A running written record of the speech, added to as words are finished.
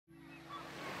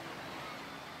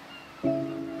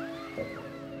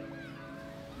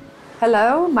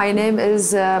Hello, my name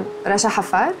is Racha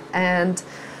Haffar, and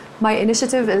my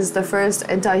initiative is the first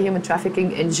anti-human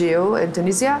trafficking NGO in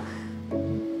Tunisia.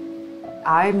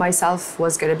 I myself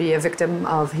was going to be a victim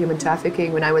of human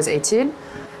trafficking when I was 18.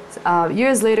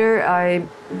 Years later, I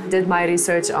did my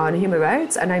research on human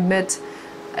rights and I met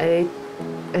a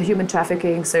human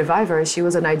trafficking survivor. She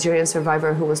was a Nigerian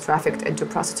survivor who was trafficked into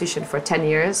prostitution for 10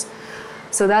 years.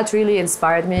 So that really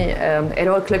inspired me. It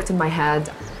all clicked in my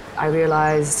head. I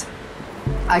realized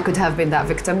I could have been that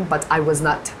victim, but I was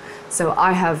not. So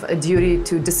I have a duty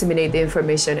to disseminate the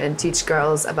information and teach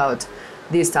girls about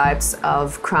these types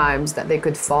of crimes that they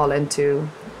could fall into.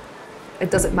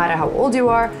 It doesn't matter how old you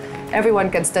are.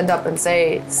 Everyone can stand up and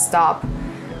say, stop.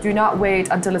 Do not wait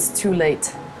until it's too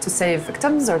late to save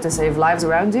victims or to save lives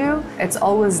around you. It's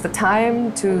always the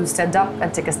time to stand up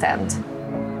and take a stand.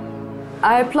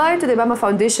 I applied to the Mama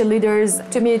Foundation leaders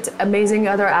to meet amazing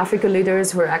other African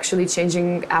leaders who are actually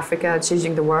changing Africa,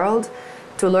 changing the world,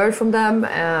 to learn from them,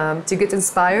 to get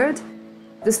inspired.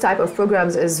 This type of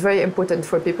programs is very important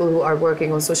for people who are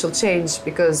working on social change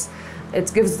because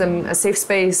it gives them a safe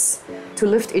space to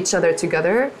lift each other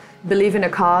together, believe in a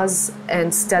cause,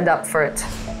 and stand up for it.